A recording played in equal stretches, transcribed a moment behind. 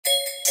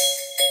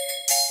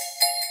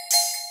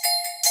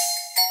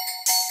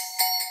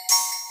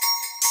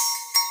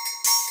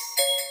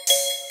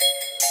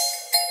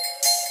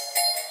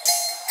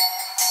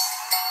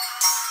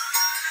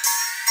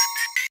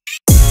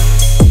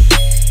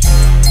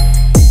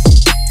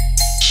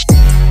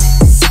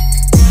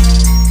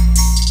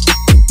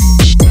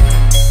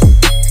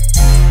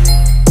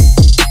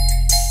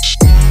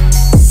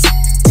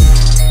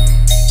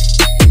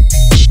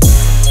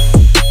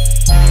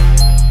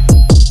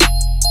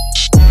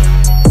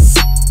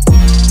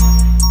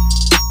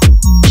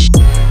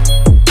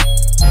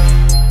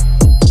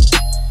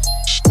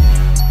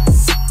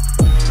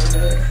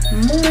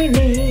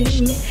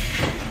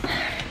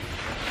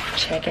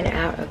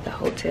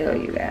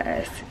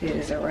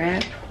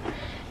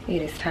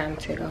It is time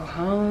to go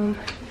home.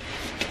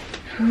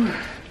 Whew.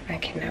 I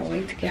cannot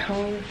wait to get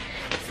home,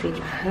 see my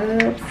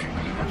hubs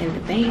and the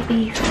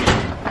babies.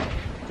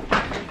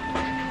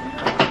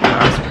 I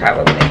was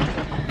probably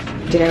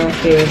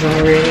downstairs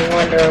already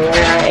wondering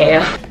where I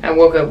am. I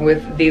woke up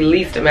with the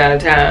least amount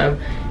of time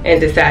and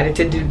decided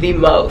to do the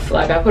most.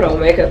 Like, I put on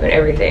makeup and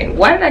everything.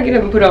 Why did I get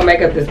up and put on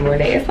makeup this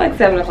morning? It's like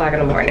 7 o'clock in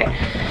the morning.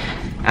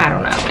 I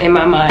don't know. In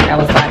my mind, I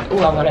was like, oh,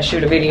 I want to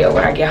shoot a video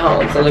when I get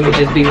home, so let me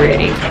just be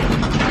ready.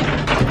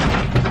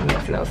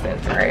 Makes no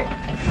sense, right?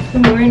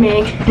 Good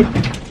morning.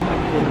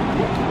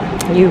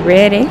 You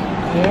ready?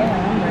 Yeah,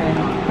 I'm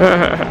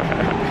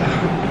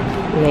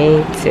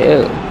ready. Me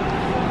too.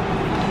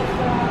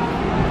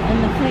 And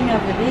the thing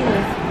of it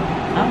is,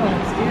 I went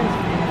upstairs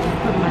and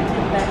put my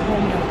tip back on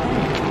your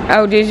thing.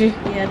 Oh, did you?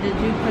 Yeah, did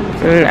you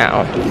put it? No.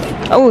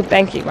 Oh,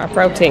 thank you. My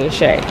protein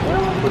shake.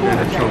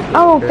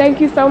 Oh, thank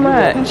you so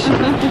much.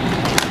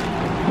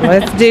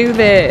 Let's do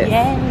this.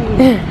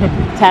 Yay.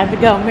 Time to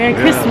go. Merry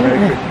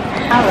Christmas.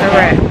 All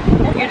right.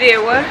 You did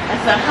what?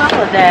 It's a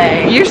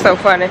holiday. You're so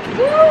funny.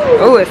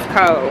 Oh, it's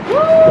cold.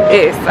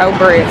 It is so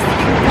brisk.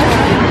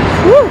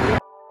 Woo.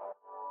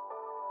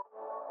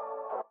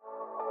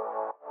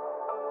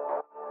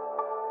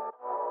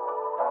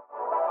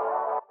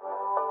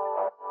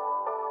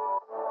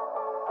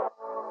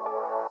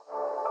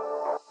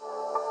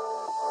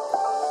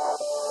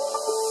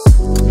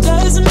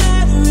 Doesn't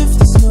matter if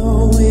the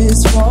snow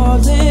is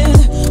falling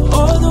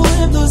or the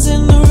wind blows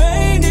and the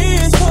rain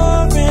is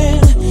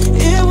pouring.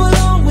 It will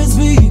always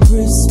be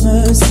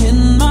Christmas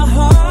in my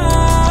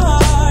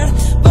heart.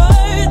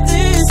 But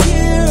this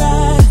year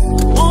I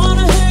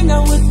wanna hang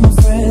out with my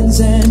friends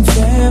and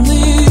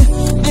family,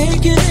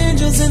 making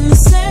angels in the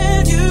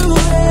sand. You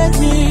and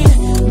me.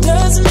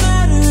 Doesn't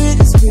matter, it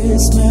is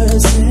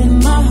Christmas in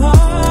my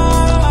heart.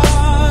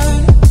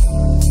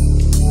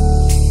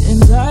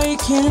 And I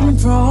can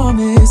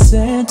promise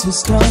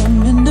Santa's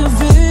coming to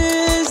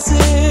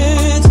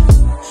visit.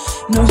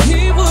 No,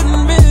 he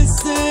wouldn't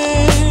miss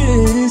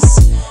this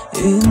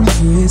in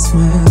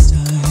Christmas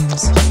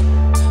times.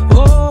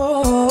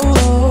 Oh,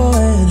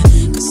 and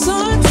the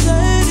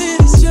sunset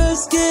is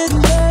just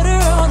getting better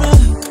on a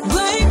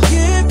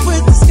blanket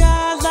with the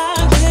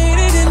skyline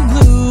painted in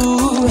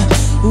blue.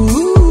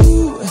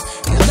 Ooh,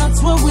 yeah,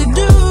 that's what we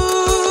do.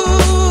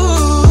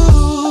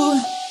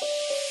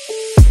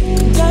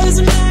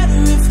 Doesn't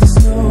matter if the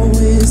snow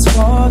is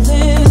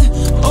falling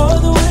or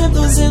the wind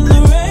blows and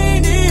the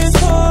rain is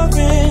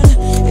pouring.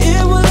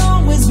 It will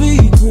always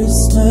be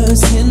Christmas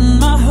in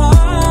my heart.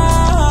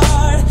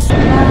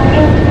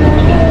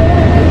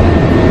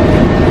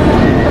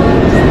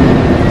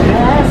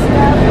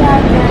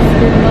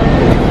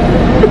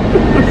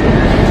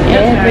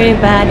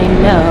 Everybody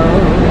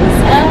knows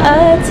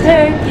a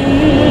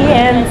turkey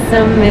and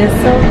some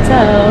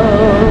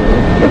mistletoe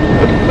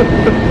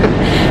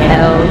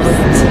helps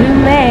to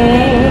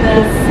make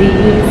the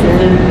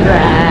season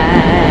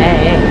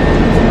bright.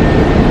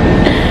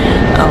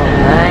 Oh,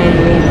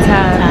 many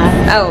times.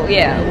 Oh,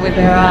 yeah. With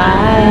Their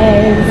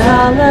eyes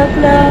all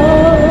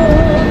aglow,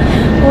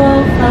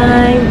 we'll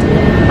find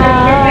it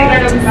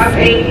hard to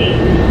see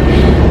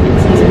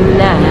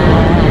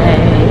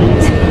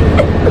tonight.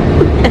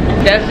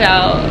 That's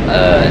y'all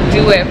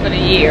duet for the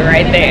year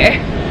right there.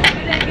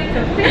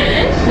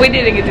 We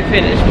didn't get to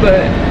finish,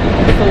 but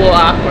it's a little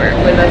awkward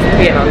with us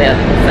being on the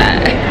other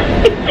side.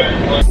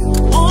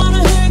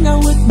 Wanna hang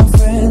out with my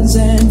friends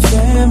and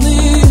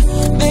family,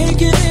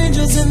 making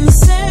angels in the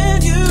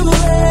sand. You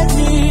and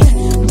me.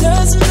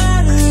 Doesn't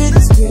matter, it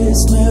is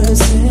Christmas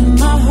in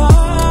my heart.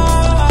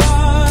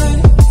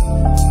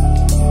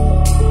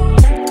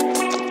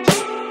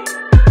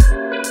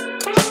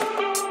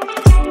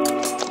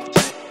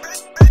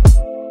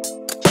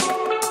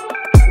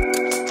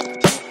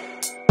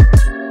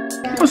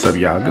 What's up,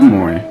 y'all? Good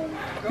morning.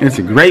 It's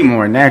a great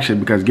morning, actually,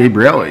 because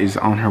Gabriella is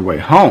on her way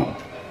home.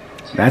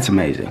 That's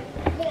amazing.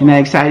 Isn't that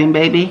exciting,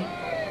 baby?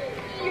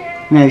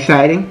 Isn't that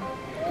exciting?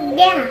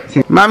 Yeah.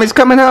 Say, Mommy's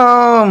coming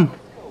home!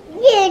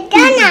 Yeah,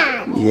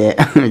 donut. Yeah.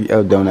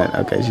 Oh, donut.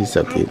 Okay, she's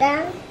so cute.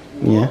 Yeah.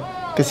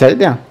 Okay, set it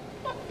down.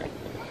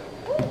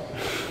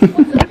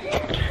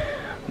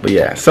 But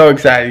yeah, so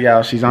excited,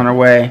 y'all. She's on her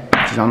way.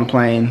 She's on the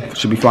plane.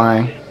 She'll be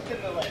flying.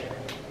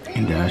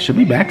 And she'll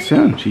be back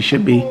soon. She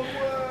should be.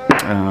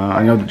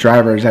 I know the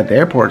driver is at the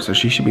airport, so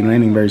she should be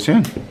landing very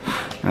soon.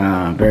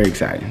 Very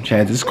excited.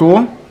 Chad's at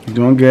school. He's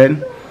doing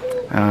good.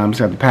 Just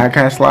got the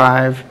podcast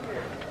live.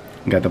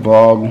 Got the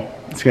vlog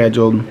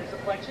scheduled.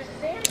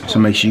 So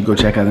make sure you go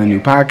check out the new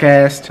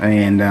podcast.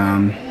 And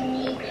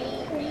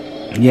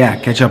yeah,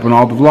 catch up on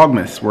all the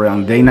Vlogmas. We're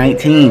on day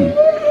 19.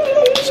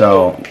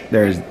 So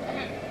there's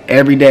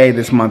every day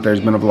this month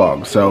there's been a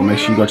vlog. So make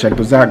sure you go check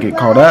those out. Get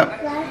caught up.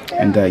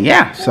 And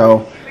yeah,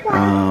 so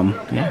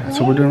yeah, that's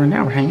what we're doing right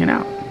now. We're hanging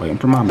out. Waiting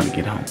for Mama to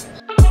get home.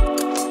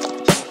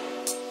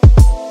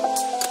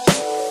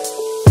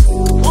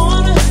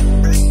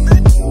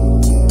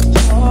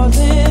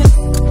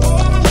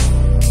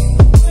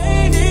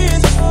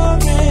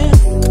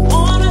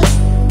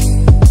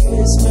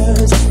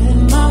 Christmas in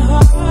my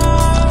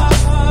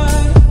heart.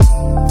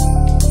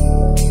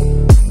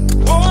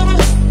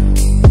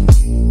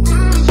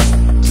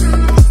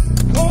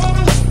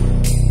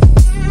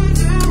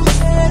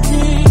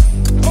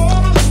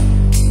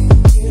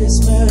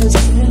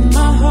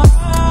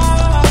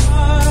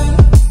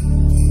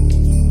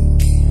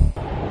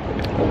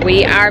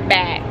 We are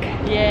back.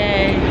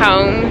 Yay.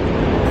 Home,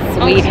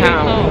 sweet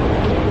home.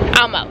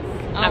 Almost.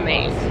 I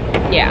mean,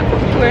 yeah.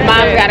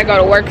 Mom's got to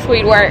go to work,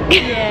 sweet work.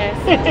 Yes,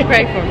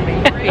 pray for me.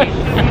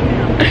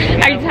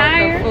 Are you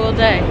tired? A full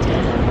day.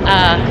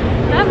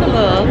 I'm a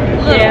little.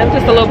 Yeah,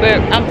 just a little bit.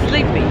 I'm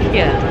sleepy.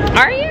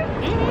 Yeah. Are you?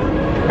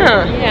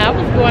 Huh. Yeah, I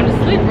was going to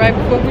sleep right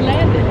before we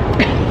landed.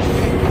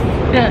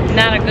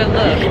 Not a good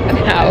look.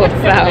 No,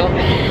 so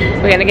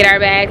we're gonna get our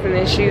bags, and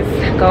then she's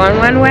going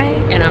one way,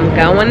 and I'm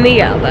going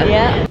the other.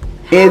 Yeah.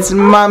 It's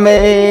mommy.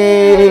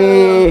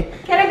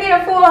 Can I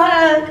get a full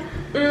hug?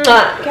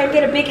 Mwah. Can I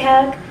get a big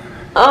hug?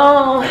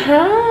 Oh,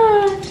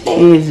 hi.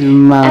 It's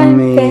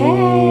mommy.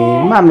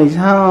 back. Mommy's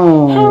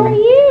home. How are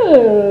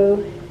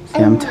you? See,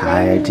 I'm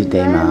tired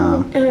today,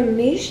 Mom. I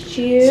missed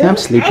you. See, I'm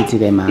sleepy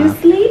today, You Mom.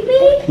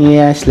 sleepy?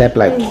 Yeah, I slept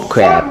like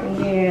crap.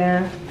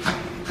 Yeah.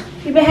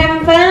 You been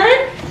having fun?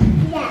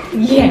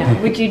 Yeah,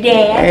 with your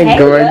dad. Hey,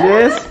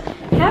 gorgeous.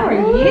 Look. How are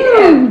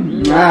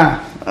you?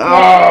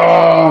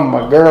 Oh,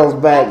 my girl's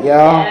back,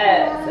 y'all.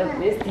 Yes, I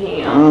missed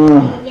him.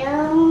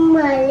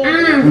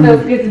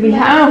 Feels good to be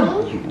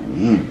home.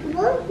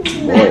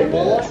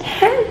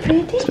 Hey,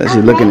 pretty.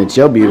 Especially looking at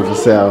your beautiful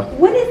self.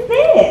 What is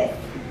this?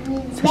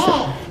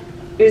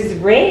 It's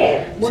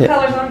red. What Sit.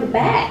 color's on the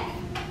back?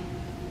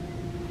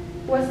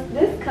 What's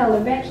this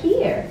color back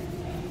here?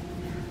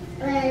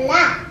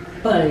 Black.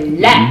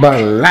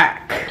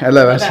 Black. I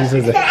love how she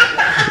says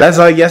that. That's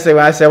like yesterday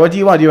when I said, what do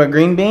you want? Do you want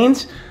green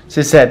beans?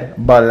 She said,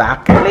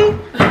 balakali?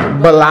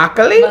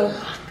 Balakali?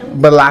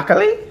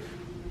 Balakali?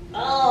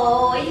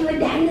 Oh, are you a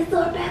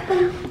dinosaur,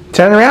 Peppa?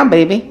 Turn around,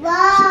 baby.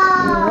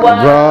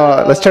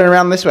 Whoa. Let's turn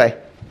around this way.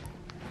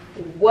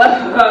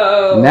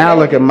 Whoa. Now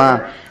look at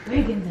Mom.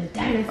 Reagan's a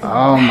dinosaur.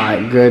 Oh my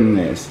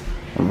goodness.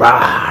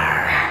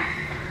 Rawr.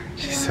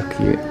 She's so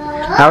cute.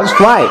 How was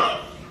flight?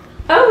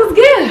 Oh, it was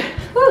good.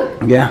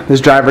 Whew. Yeah,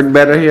 this driver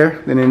better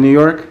here than in New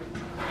York?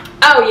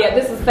 Oh, yeah,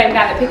 this is the same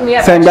guy that picked me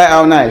up. Same guy?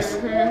 Oh, nice.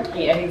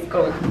 Yeah, he's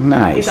cool. He's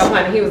Nice. so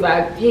funny. He was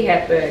like, he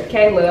had the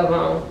K-Love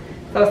on.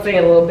 So I was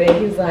singing a little bit.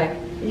 He was like,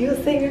 you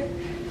a singer?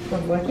 I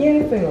was like, yeah,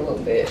 I sing a little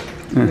bit.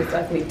 He was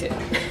like, me too.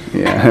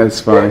 Yeah,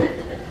 that's funny.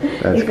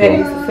 That's He said he cool.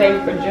 used to sing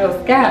for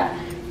Jill Scott.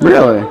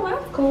 Really? Oh,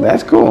 that's cool.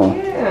 That's cool.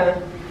 Yeah.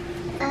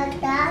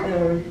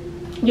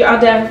 You all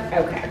done?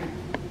 Okay.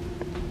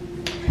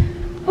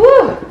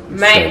 Whew,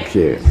 man. So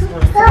cute. I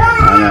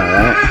know,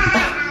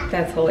 right?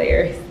 That's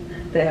hilarious.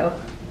 The elf.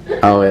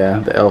 Oh yeah,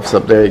 the elf's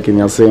up there. Can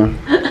y'all see him?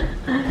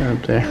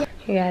 Up there.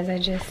 You guys, I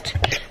just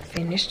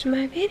finished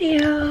my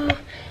video.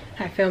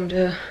 I filmed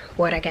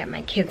what I got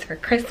my kids for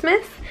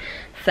Christmas.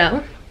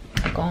 So,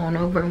 go on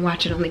over and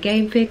watch it on the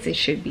Gabe Fix. It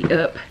should be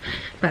up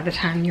by the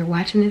time you're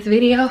watching this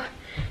video.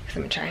 Because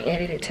I'm going to try and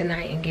edit it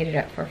tonight and get it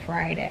up for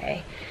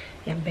Friday.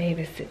 And Babe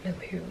is sitting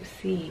up here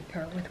with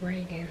with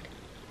Reagan.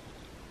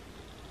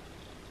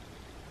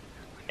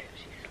 I wonder if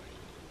she's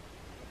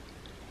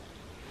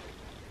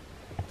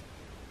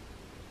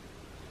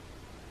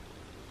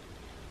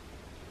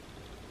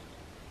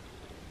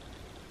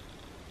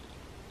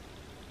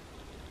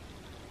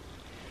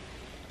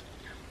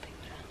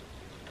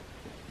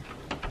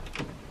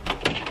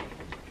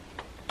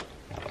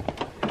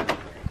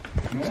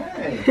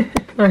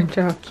aren't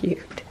y'all cute?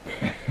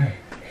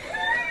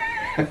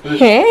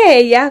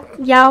 Hey,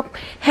 y'all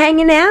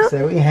hanging out?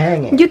 So we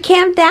hanging. You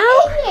camped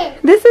out?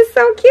 This is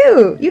so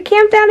cute. You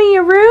camped out in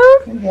your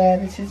room? Yeah,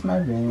 this is my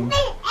room.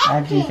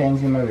 I do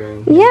things in my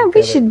room. Yeah,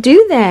 we should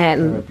do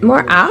that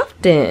more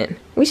often.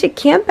 We should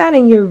camp out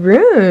in your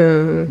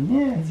room.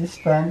 Yeah, is this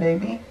fun,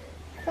 baby?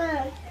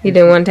 You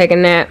didn't want to take a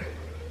nap?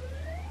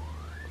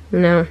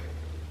 No.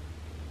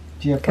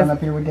 Did you have fun up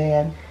here with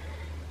Dad?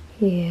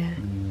 Yeah.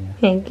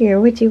 Hey,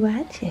 girl, what you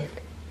watching?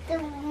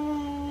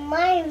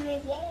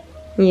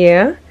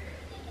 Yeah?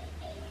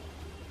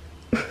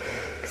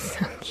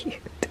 So cute.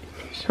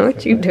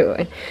 What you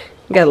doing?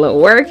 You got a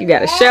little work, you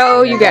got a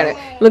show, you got to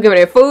look at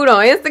their food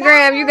on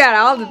Instagram, you got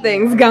all the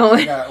things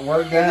going. I got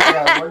work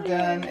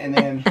done, and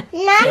then I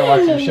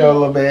watch the show a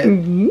little bit.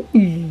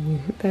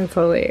 That's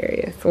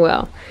hilarious.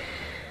 Well,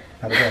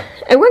 How'd it go?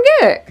 and we're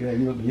good. Good,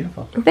 you look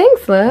beautiful.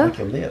 Thanks, I love. like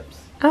your lips.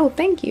 Oh,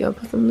 thank you. I'll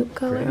put some lip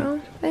color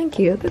on. Thank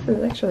you. This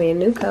is actually a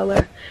new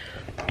color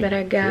that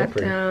I got.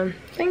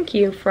 Thank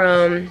you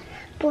from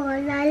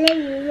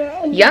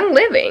Young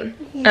Living.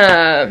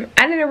 I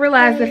didn't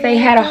realize that they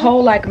had a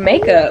whole like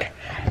makeup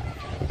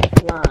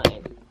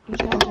line. You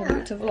trying to hold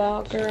it to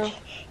vlog, girl?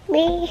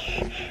 Me.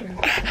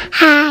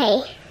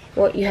 Hi.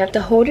 Well, you have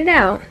to hold it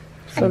out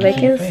so they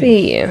can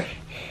see you.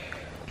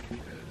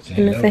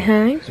 Can I say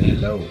hi? Say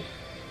hello.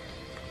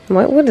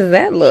 What does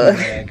that look?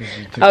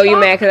 Oh, you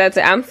mad because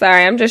I'm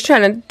sorry. I'm just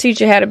trying to teach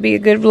you how to be a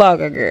good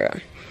vlogger, girl.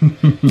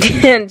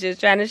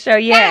 Just trying to show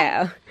you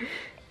how.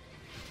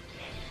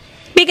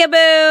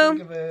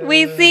 Peekaboo. Peekaboo.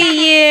 We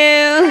see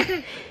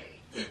you.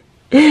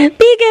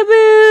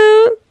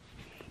 Peekaboo.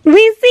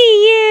 We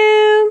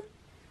see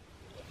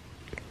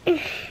you.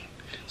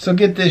 So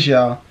get this,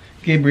 y'all.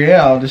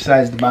 Gabrielle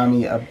decides to buy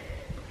me a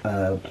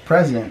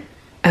present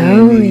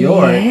in New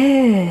York.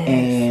 Yes.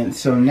 And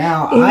so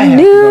now I have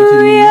to go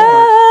to New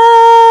York.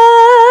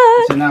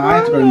 So now I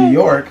have to go to New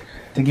York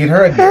to get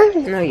her a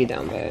gift. No, you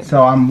don't, babe.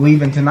 So I'm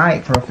leaving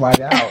tonight for a flight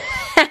out.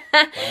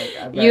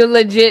 You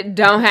legit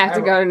don't have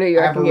to go to New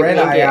York. I have a red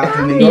eye out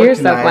to New York You're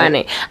tonight. so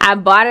funny. I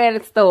bought it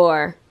at a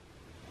store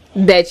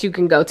that you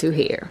can go to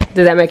here.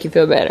 Does that make you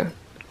feel better?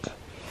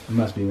 It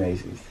must be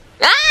Macy's.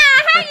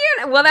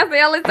 Well, that's the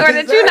only store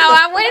that you know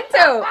I went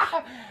to.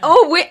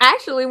 Oh, we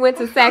actually went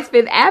to Saks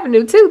Fifth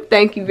Avenue too.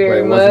 Thank you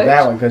very much. Wasn't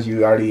that one because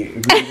you already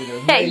agreed with it?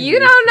 Hey, you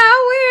don't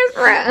know where it's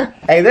from.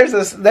 Hey, there's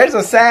a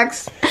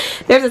Saks.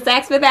 There's a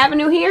Saks Fifth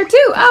Avenue here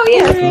too. Oh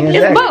yeah,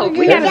 it's both.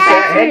 We got a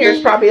Saks. Hey,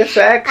 there's probably a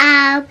Saks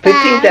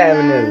 15th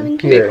Avenue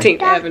here.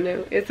 15th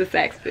Avenue. It's a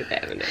Saks Fifth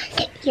Avenue.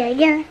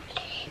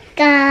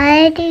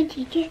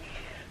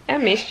 I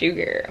missed you,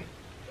 girl.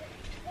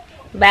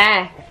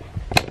 Bye.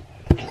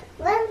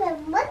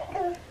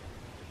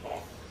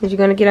 Are you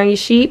gonna get on your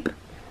sheep?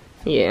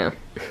 Yeah.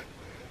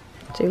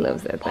 She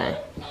loves that thing.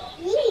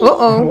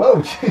 Uh-oh.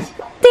 Whoa, jeez.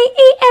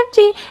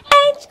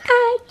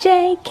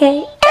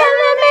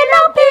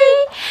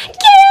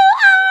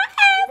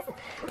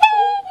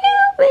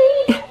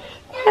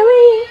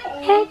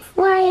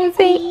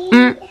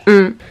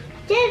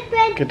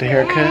 Get the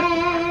haircut.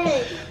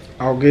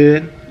 All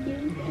good.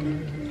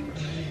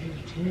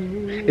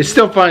 It's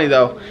still funny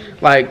though.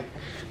 Like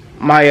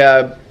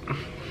my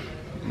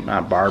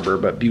not barber,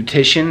 but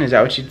beautician, is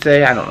that what you'd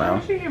say? I don't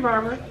know.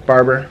 Barber.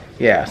 Barber?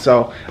 Yeah,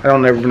 so I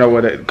don't ever know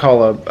what to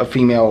call a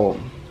female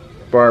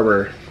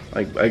barber,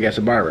 like I guess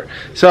a barber.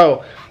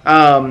 So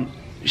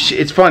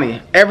it's funny.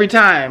 Every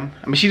time,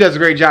 I mean she does a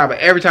great job, but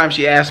every time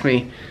she asks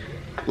me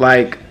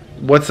like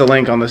what's the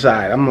link on the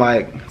side, I'm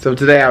like, so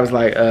today I was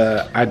like,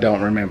 I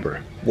don't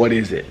remember. What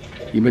is it?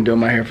 You've been doing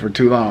my hair for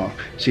too long.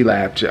 She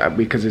laughed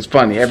because it's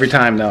funny. Every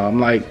time though, I'm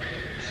like,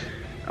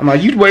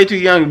 you're way too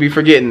young to be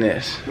forgetting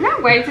this.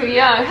 Not way too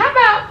young. How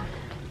about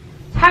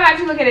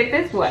you look at it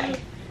this way?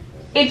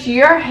 It's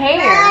your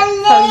hair,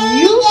 so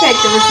you take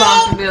the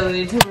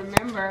responsibility to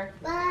remember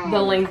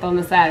the length on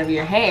the side of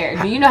your hair.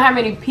 Do you know how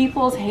many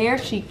people's hair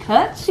she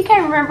cuts? She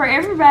can't remember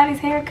everybody's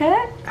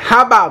haircut.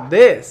 How about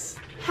this?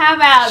 How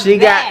about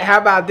How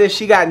about this?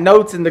 She got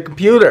notes in the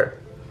computer.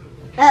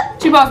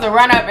 She supposed to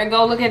run up and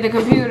go look at the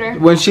computer.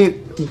 When she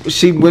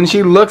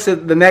looks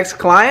at the next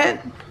client,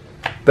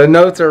 the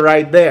notes are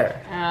right there.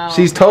 Oh.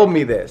 She's told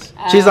me this.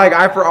 She's like,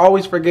 I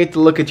always forget to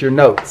look at your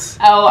notes.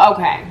 Oh,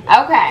 okay.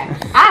 Okay.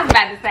 I was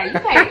about to say, you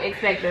can't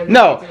expect her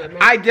No, to remember.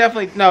 I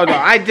definitely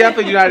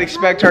do not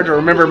expect her to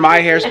remember my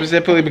hair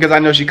specifically because I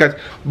know she cuts.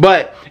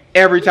 But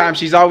every time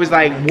she's always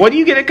like, what do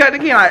you get a cut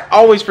again? I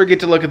always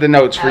forget to look at the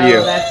notes for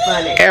you. That's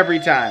funny. Every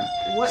time.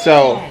 What?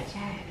 So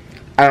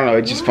I don't know,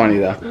 it's just funny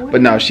though.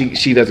 But no,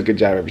 she does a good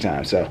job every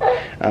time. So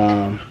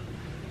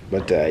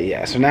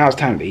yeah, so now it's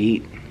time to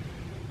eat.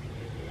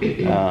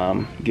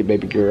 Get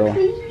baby girl.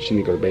 She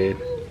need to go to bed.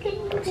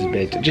 This is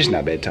bedtime, just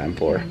not bedtime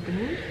for her.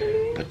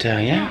 But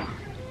yeah,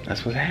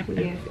 that's what's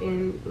happening. Yes,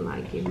 in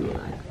like give me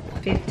like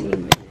 15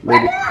 minutes.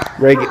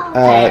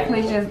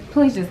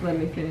 Please just let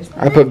me finish.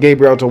 I put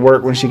Gabriel to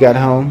work when she got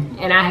home.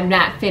 And I have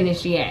not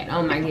finished yet.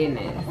 Oh my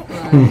goodness. Like,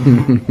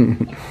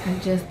 I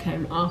just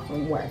came off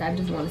from work. I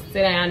just want to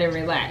sit down and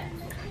relax.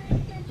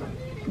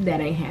 That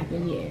ain't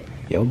happened yet.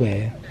 Yo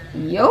bad.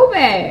 Yo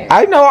bad.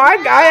 I know,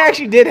 I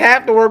actually did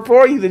have to work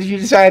for you that you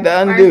decided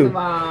to undo. First of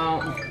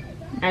all,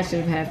 I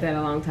should have had that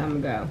a long time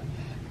ago.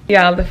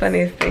 Y'all, the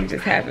funniest thing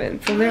just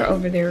happened. So they're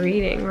over there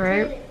reading,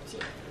 right?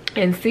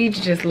 And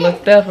Siege just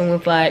looked up and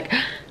was like,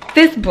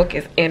 this book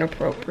is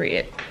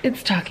inappropriate.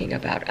 It's talking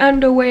about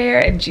underwear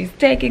and she's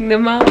taking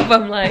them off.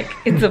 I'm like,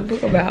 it's a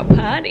book about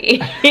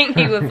potty.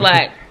 He was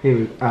like, He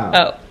was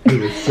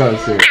so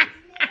serious.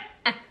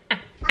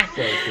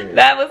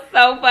 That was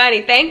so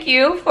funny. Thank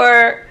you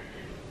for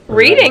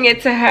reading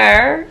it to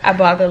her. I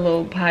bought the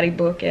little potty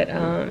book at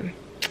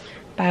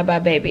Bye Bye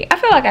Baby. I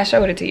feel like I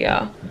showed it to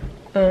y'all.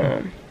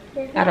 I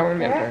don't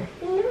remember.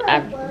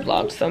 I've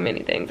vlogged so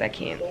many things I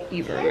can't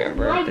even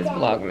remember. This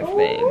Vlogmas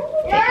thing is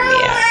taking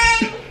me out.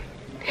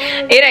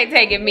 It ain't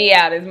taking me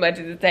out as much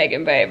as it's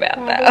taking Babe out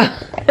though.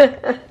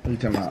 What are you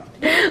talking about?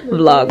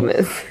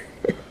 Vlogmas.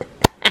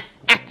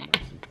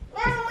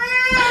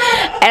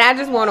 And I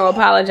just want to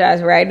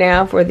apologize right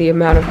now for the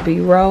amount of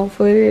B-roll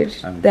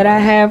footage that I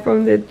have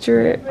from the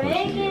trip.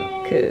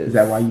 Is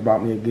that why you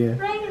bought me a gift?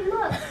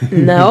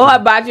 No, I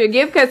bought you a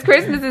gift because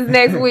Christmas is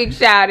next week,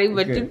 shawty.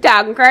 But you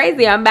talking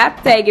crazy. I'm about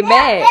to take it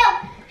back.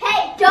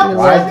 Hey, don't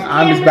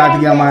I'm just about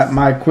to get on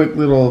my quick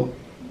little.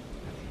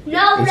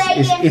 No,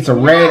 it's a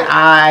red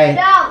eye.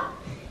 No.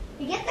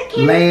 You get the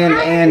camera. Land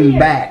and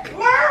back. No.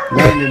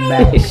 Land and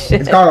back.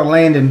 It's called a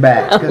land and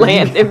back. A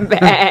land and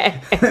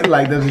back.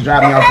 Like they'll just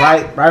drop me off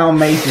right on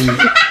Macy's.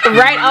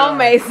 Right on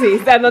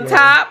Macy's. At the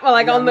top or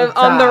like on the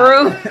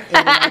roof. And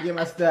then I get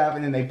my stuff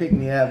and then they pick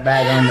me up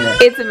back on there.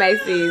 It's a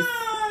Macy's.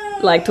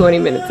 Like 20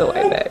 minutes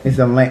away back. It's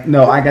a land.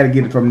 No, I gotta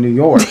get it from New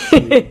York. From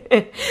New York.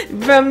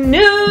 From New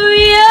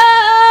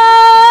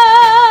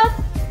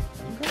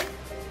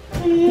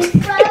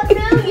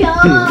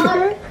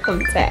York.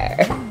 I'm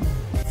tired.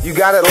 You You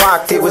got it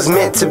locked, it was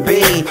meant to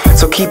be.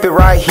 So keep it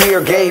right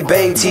here,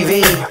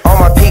 GabeBabeTV. All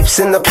my peeps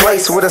in the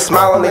place with a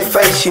smile on their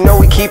face. You know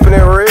we keeping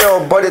it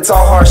real, but it's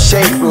all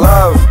heart-shaped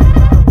love.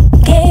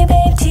 Gabe.